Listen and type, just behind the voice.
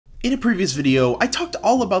In a previous video, I talked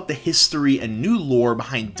all about the history and new lore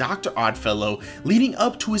behind Dr. Oddfellow leading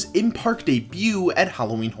up to his in-park debut at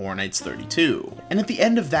Halloween Horror Nights 32. And at the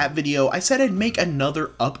end of that video, I said I'd make another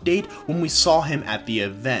update when we saw him at the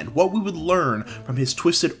event, what we would learn from his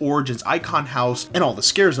Twisted Origins icon house and all the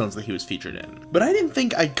scare zones that he was featured in. But I didn't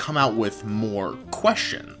think I'd come out with more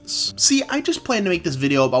questions. See, I just planned to make this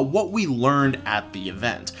video about what we learned at the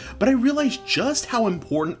event, but I realized just how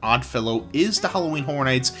important Oddfellow is to Halloween Horror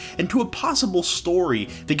Nights and to a possible story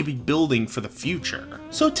they could be building for the future.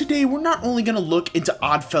 So today we're not only going to look into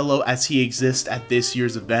Oddfellow as he exists at this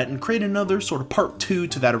year's event and create another sort of part 2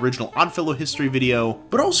 to that original Oddfellow history video,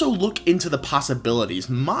 but also look into the possibilities,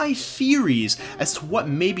 my theories as to what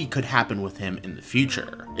maybe could happen with him in the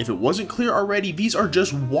future. If it wasn't clear already, these are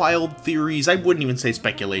just wild theories, I wouldn't even say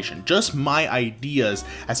speculation, just my ideas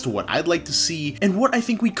as to what I'd like to see and what I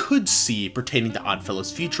think we could see pertaining to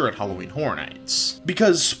Oddfellow's future at Halloween Horror Nights.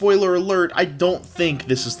 Because, spoiler alert, I don't think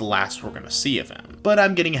this is the last we're going to see of him. But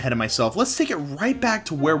I'm getting ahead of myself, let's take it right back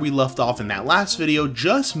to where we left off in that last video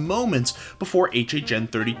just moments before HHN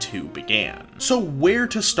 32 began. So where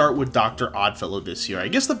to start with Dr. Oddfellow this year? I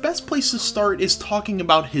guess the best place to start is talking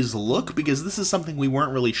about his look, because this is something we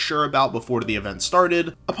weren't really sure about before the event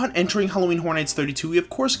started. Upon entering Halloween Horror Nights 32, we of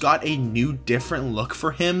course got a new different look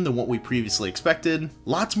for him than what we previously expected.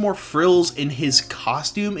 Lots more frills in his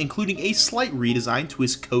costume, including a slight redesign to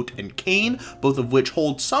his coat and cane, both of which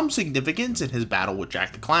hold some significance in his battle with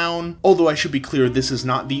Jack the Clown. Although I should be clear, this is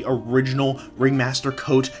not the original Ringmaster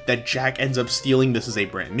coat that Jack ends up stealing, this is a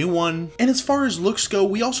brand new one. And as far as looks go,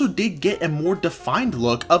 we also did get a more defined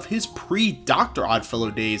look of his pre-Dr.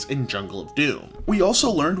 Oddfellow days in Jungle of Doom. We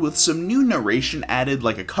also learned with some new narration added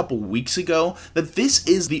like a couple weeks ago that this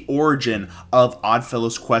is the origin of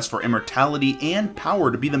Oddfellow's quest for immortality and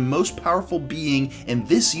power to be the most powerful being in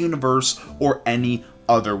this universe or any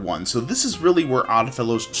other one. So this is really where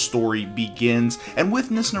Oddfellow's story begins, and with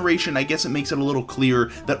this narration I guess it makes it a little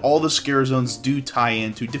clearer that all the scare zones do tie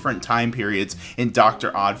into different time periods in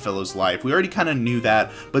Dr. Oddfellow's life. We already kind of knew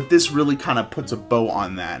that, but this really kind of puts a bow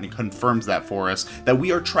on that and confirms that for us, that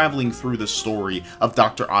we are traveling through the story of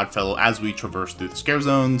Dr. Oddfellow as we traverse through the scare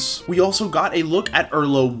zones. We also got a look at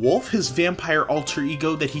Erlo Wolf, his vampire alter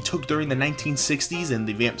ego that he took during the 1960s in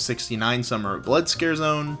the Vamp 69 Summer of Blood scare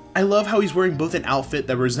zone. I love how he's wearing both an outfit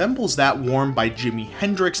that resembles that worn by Jimi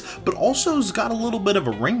Hendrix, but also has got a little bit of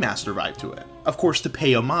a Ringmaster vibe to it. Of course, to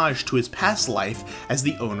pay homage to his past life as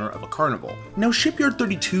the owner of a carnival. Now, Shipyard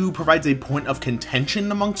 32 provides a point of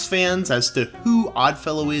contention amongst fans as to who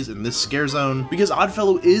Oddfellow is in this scare zone, because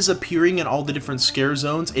Oddfellow is appearing in all the different scare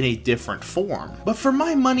zones in a different form. But for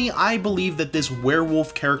my money, I believe that this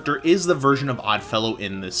werewolf character is the version of Oddfellow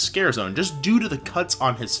in this scare zone, just due to the cuts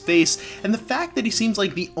on his face and the fact that he seems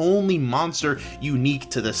like the only monster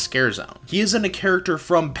unique to the scare zone. He isn't a character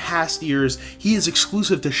from past years, he is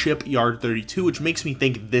exclusive to Shipyard 32, which makes me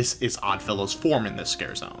think this is Oddfellow's form in this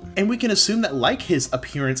scare zone. And we can assume that, like his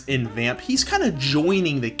appearance in Vamp, he's kind of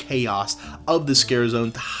joining the chaos of the scare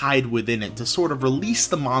zone to hide within it, to sort of release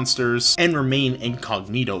the monsters and remain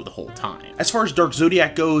incognito the whole time. As far as Dark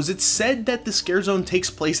Zodiac goes, it's said that the scare zone takes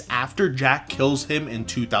place after Jack kills him in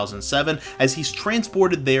 2007, as he's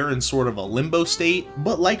transported there in sort of a limbo state.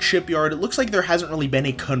 But like Shipyard, it looks like there hasn't really been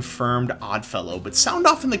a confirmed Oddfellow, but sound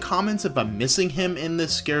off in the comments if I'm missing him in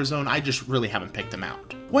this scare zone. I just really haven't picked him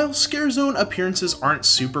out. While scare zone appearances aren't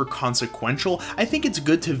super consequential, I think it's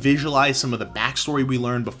good to visualize some of the backstory we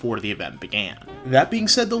learned before the event began. That being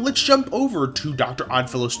said though, let's jump over to Dr.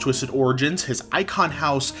 Oddfellow's Twisted Origins, his icon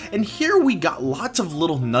house, and here we got lots of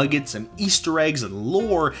little nuggets and Easter eggs and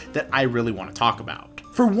lore that I really want to talk about.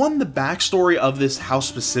 For one, the backstory of this house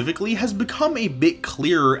specifically has become a bit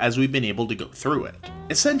clearer as we've been able to go through it.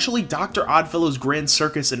 Essentially, Dr. Oddfellow's Grand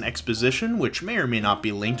Circus and Exposition, which may or may not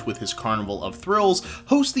be linked with his Carnival of Thrills,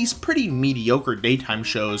 hosts these pretty mediocre daytime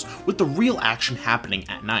shows with the real action happening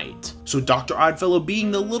at night. So Dr. Oddfellow,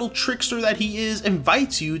 being the little trickster that he is,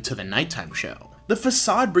 invites you to the nighttime show. The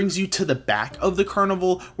facade brings you to the back of the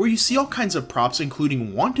carnival, where you see all kinds of props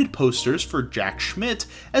including wanted posters for Jack Schmidt,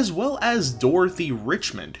 as well as Dorothy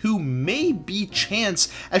Richmond, who may be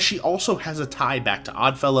Chance, as she also has a tie back to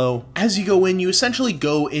Oddfellow. As you go in, you essentially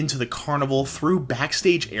go into the carnival through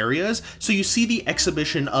backstage areas, so you see the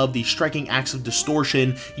exhibition of the striking acts of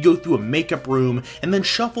distortion, you go through a makeup room, and then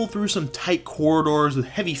shuffle through some tight corridors with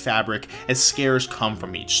heavy fabric as scares come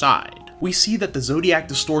from each side. We see that the Zodiac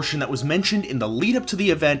distortion that was mentioned in the lead up to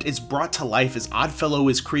the event is brought to life as Oddfellow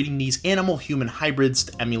is creating these animal-human hybrids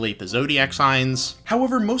to emulate the Zodiac signs.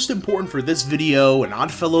 However, most important for this video and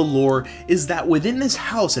Oddfellow lore is that within this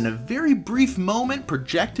house, in a very brief moment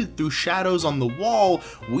projected through shadows on the wall,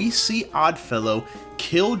 we see Oddfellow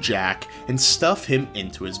kill Jack and stuff him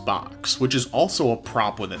into his box, which is also a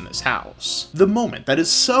prop within this house. The moment that is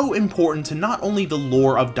so important to not only the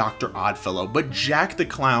lore of Dr. Oddfellow, but Jack the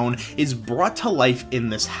Clown is brought to life in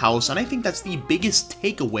this house, and I think that's the biggest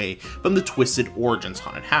takeaway from the Twisted Origins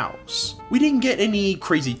haunted house. We didn't get any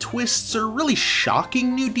crazy twists or really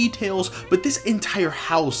shocking new details, but this entire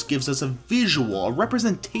house gives us a visual, a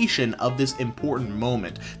representation of this important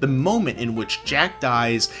moment, the moment in which Jack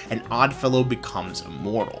dies and Oddfellow becomes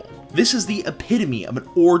immortal. This is the epitome of an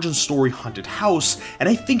origin story haunted house, and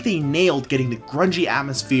I think they nailed getting the grungy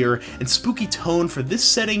atmosphere and spooky tone for this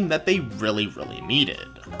setting that they really needed.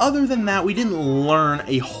 Other than that, we didn't learn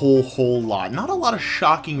a whole lot. Not a lot of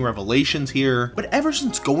shocking revelations here, but ever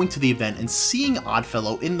since going to the event and seeing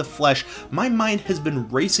Oddfellow in the flesh, my mind has been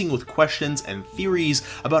racing with questions and theories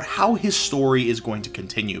about how his story is going to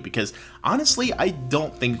continue, because honestly, I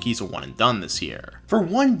don't think he's a one and done this year. For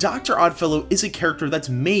one, Dr. Oddfellow is a character that's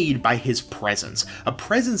made by his presence, a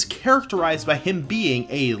presence characterized by him being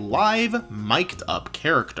a live, mic'd up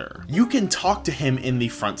character. You can talk to him in the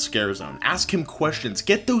front scare zone, ask him questions,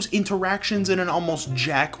 get those interactions in an almost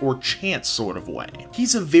Jack or Chance sort of way.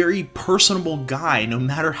 He's a very personable guy no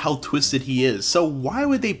matter how twisted he is, so why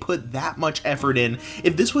would they put that much effort in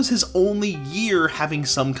if this was his only year having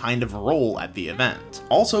some kind of role at the event?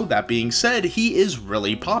 Also, that being said, he is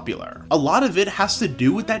really popular. A lot of it has to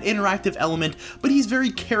do with that interactive element, but he's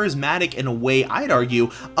very charismatic in a way, I'd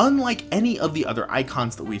argue, unlike any of the other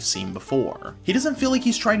icons that we've seen before. He doesn't feel like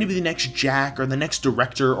he's trying to be the next Jack or the next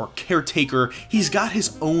director or caretaker. He's got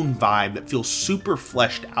his own vibe that feels super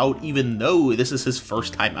fleshed out, even though this is his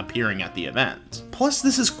first time appearing at the event. Plus,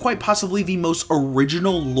 this is quite possibly the most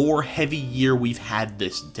original lore-heavy year we've had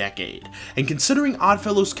this decade, and considering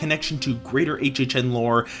Oddfellow's connection to greater HHN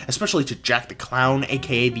lore, especially to Jack the Clown,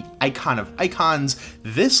 aka the icon of icons,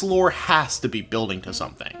 this lore has to be building to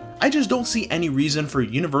something. I just don't see any reason for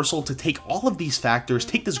Universal to take all of these factors,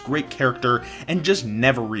 take this great character, and just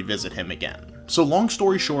never revisit him again. So long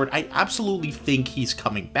story short, I absolutely think he's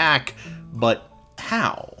coming back, but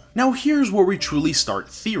how? Now here's where we truly start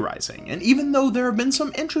theorizing, and even though there have been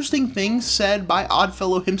some interesting things said by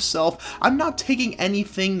Oddfellow himself, I'm not taking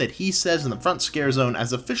anything that he says in the front scare zone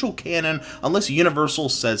as official canon unless Universal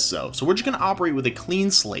says so we're just gonna operate with a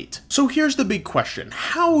clean slate. So here's the big question: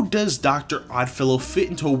 how does Dr. Oddfellow fit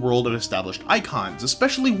into a world of established icons,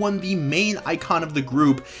 especially when the main icon of the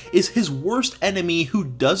group is his worst enemy who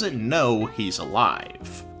doesn't know he's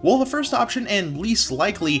alive? Well, the first option, and least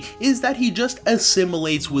likely, is that he just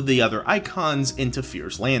assimilates with the other icons into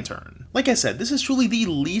Fear's Lantern. Like I said, this is truly the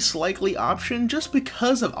least likely option just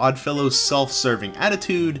because of Oddfellow's self-serving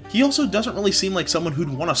attitude. He also doesn't really seem like someone who'd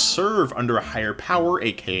want to serve under a higher power,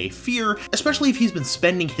 aka Fear, especially if he's been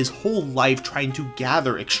spending his whole life trying to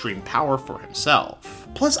gather extreme power for himself.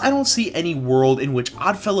 Plus, I don't see any world in which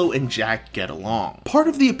Oddfellow and Jack get along. Part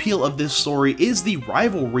of the appeal of this story is the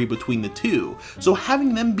rivalry between the two, so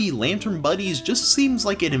having them be Lantern buddies just seems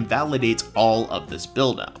like it invalidates all of this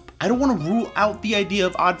buildup. I don't want to rule out the idea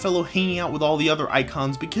of Oddfellow hanging out with all the other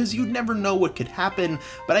icons because you never know what could happen,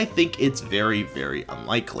 but I think it's very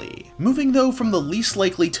unlikely. Moving though from the least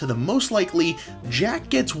likely to the most likely, Jack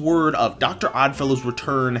gets word of Dr. Oddfellow's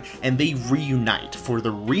return and they reunite for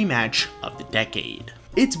the rematch of the decade.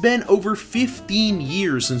 It's been over 15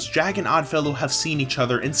 years since Jack and Oddfellow have seen each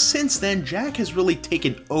other, and since then, Jack has really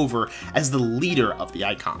taken over as the leader of the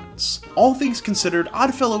icons. All things considered,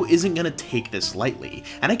 Oddfellow isn't gonna take this lightly,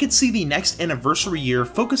 and I could see the next anniversary year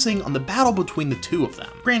focusing on the battle between the two of them.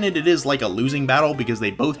 Granted, it is like a losing battle because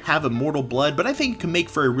they both have immortal blood, but I think it can make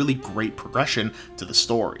for a really great progression to the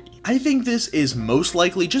story. I think this is most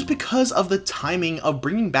likely just because of the timing of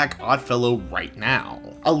bringing back Oddfellow right now.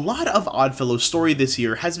 A lot of Oddfellow's story this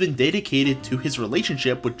year has been dedicated to his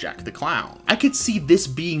relationship with Jack the Clown. I could see this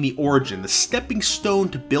being the origin, the stepping stone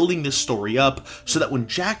to building this story up so that when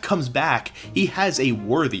Jack comes back, he has a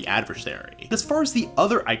worthy adversary. As far as the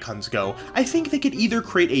other icons go, I think they could either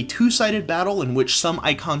create a two-sided battle in which some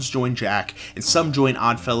icons join Jack and some join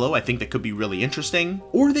Oddfellow. I think that could be really interesting.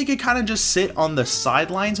 Or they could kind of just sit on the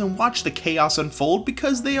sidelines and watch the chaos unfold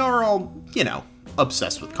because they are all, you know,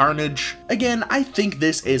 obsessed with Carnage. Again, I think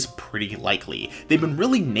this is pretty likely. They've been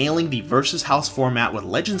really nailing the Versus House format with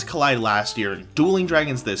Legends Collide last year and Dueling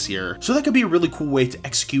Dragons this year, so that could be a really cool way to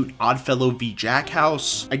execute Oddfellow v Jack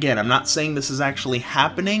House. Again, I'm not saying this is actually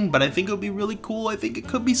happening, but I think it would be really cool. I think it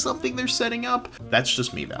could be something they're setting up. That's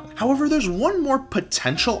just me though. However, there's one more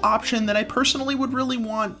potential option that I personally would really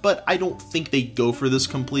want, but I don't think they'd go for this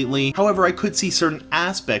completely. However, I could see certain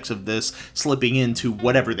aspects of this slipping into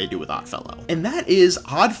whatever they do with Oddfellow. And that is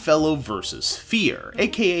Oddfellow versus Fear,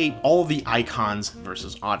 aka all the icons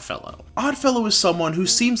versus Oddfellow. Oddfellow is someone who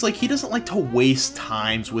seems like he doesn't like to waste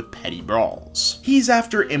times with petty brawls. He's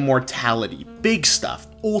after immortality, big stuff,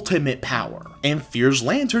 ultimate power, and Fear's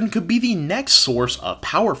Lantern could be the next source of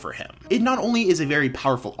power for him. It not only is a very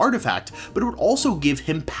powerful artifact, but it would also give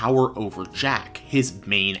him power over Jack, his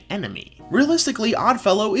main enemy. Realistically,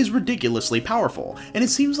 Oddfellow is ridiculously powerful, and it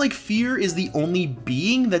seems like Fear is the only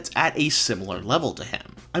being that's at a similar level to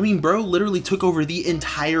him. I mean, bro literally took over the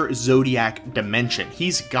entire Zodiac dimension.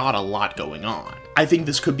 He's got a lot going on. I think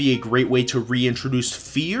this could be a great way to reintroduce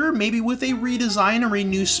Fear, maybe with a redesign or a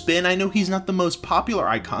new spin. I know he's not the most popular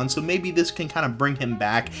icon, so maybe this can kind of bring him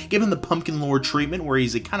back, give him the Pumpkin Lord treatment where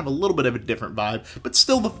he's a kind of a little bit of a different vibe, but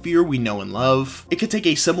still the Fear we know and love. It could take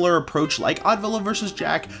a similar approach like Oddfellow vs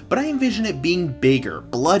Jack, but I envision it being bigger,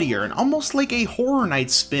 bloodier, and almost like a Horror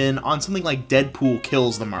Night spin on something like Deadpool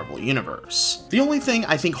kills the Marvel Universe. The only thing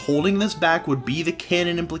I think holding this back would be the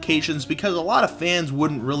canon implications, because a lot of fans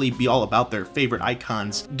wouldn't really be all about their favorite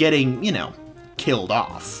icons getting, you know, killed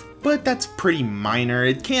off. But that's pretty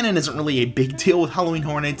minor. Canon isn't really a big deal with Halloween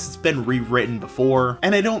Horror Nights. It's been rewritten before.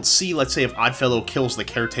 And I don't see, let's say if Oddfellow kills the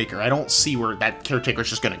Caretaker, I don't see where that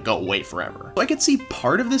Caretaker's just gonna go away forever. So I could see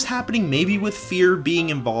part of this happening, maybe with Fear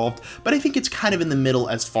being involved, but I think it's kind of in the middle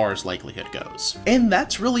as far as likelihood goes. And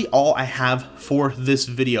that's really all I have for this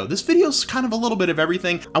video. This video's kind of a little bit of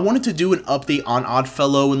everything. I wanted to do an update on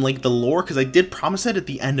Oddfellow and like the lore, because I did promise it at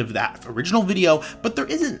the end of that original video, but there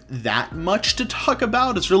isn't that much to talk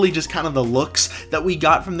about. It's really just kind of the looks that we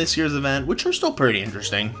got from this year's event, which are still pretty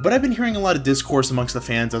interesting. But I've been hearing a lot of discourse amongst the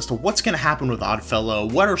fans as to what's going to happen with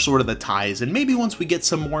Oddfellow, what are sort of the ties, and maybe once we get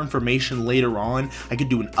some more information later on, I could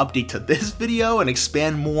do an update to this video and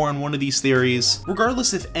expand more on one of these theories.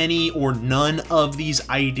 Regardless if any or none of these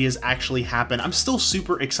ideas actually happen, I'm still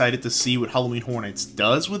super excited to see what Halloween Horror Nights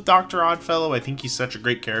does with Dr. Oddfellow. I think he's such a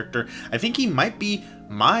great character. I think he might be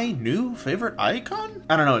my new favorite icon?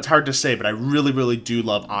 I don't know, it's hard to say, but I really do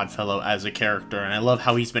love Oddfellow as a character, and I love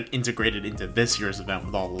how he's been integrated into this year's event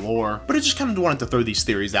with all the lore. But I just kind of wanted to throw these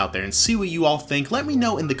theories out there and see what you all think. Let me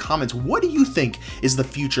know in the comments, what do you think is the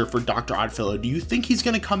future for Dr. Oddfellow? Do you think he's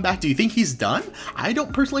gonna come back? Do you think he's done? I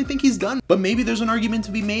don't personally think he's done, but maybe there's an argument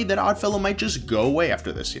to be made that Oddfellow might just go away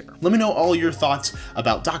after this year. Let me know all your thoughts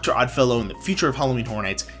about Dr. Oddfellow and the future of Halloween Horror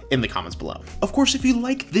Nights in the comments below. Of course, if you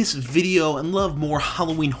like this video and love more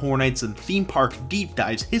Halloween Horror Nights and theme park deep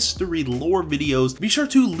dives, history, lore videos, be sure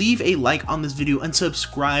to leave a like on this video and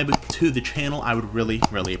subscribe to the channel. I would really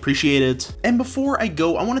appreciate it. And before I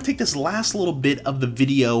go, I want to take this last little bit of the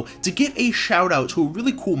video to give a shout out to a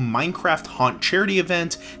really cool Minecraft Haunt charity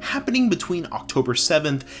event happening between October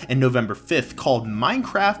 7th and November 5th called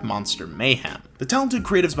Minecraft Monster Mayhem. The talented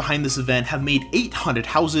creatives behind this event have made 8 haunted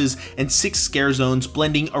houses and 6 scare zones,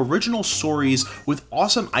 blending original stories with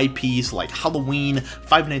awesome IPs like Halloween,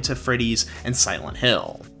 Five Nights at Freddy's, and Silent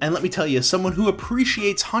Hill. And let me tell you, as someone who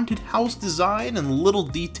appreciates haunted house design and little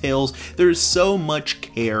details, there is so much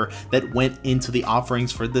care that went into the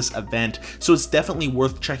offerings for this event, so it's definitely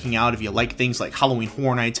worth checking out if you like things like Halloween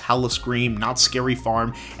Horror Nights, Hallowscream, Not Scary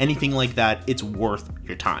Farm, anything like that. It's worth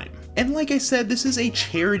your time. And like I said, this is a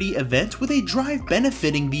charity event with a drive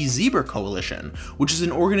benefiting the Zebra Coalition, which is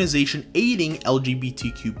an organization aiding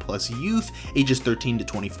LGBTQ+ youth ages 13 to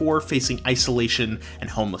 24 facing isolation and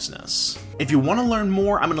homelessness. If you want to learn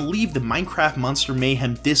more, I'm going to leave the Minecraft Monster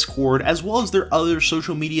Mayhem Discord as well as their other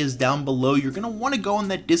social medias down below. You're going to want to go on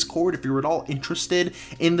that Discord if you're at all interested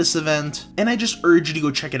in this event. And I just urge you to go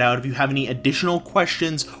check it out if you have any additional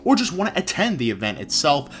questions or just want to attend the event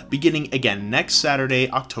itself, beginning again next Saturday,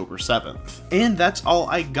 October 7th. And that's all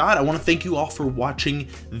I got. I want to thank you all for watching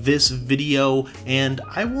this video, and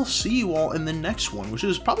I will see you all in the next one, which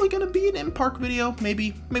is probably going to be an in-park video,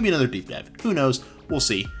 maybe another deep dive. Who knows? We'll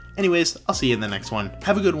see. Anyways, I'll see you in the next one.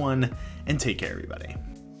 Have a good one, and take care, everybody.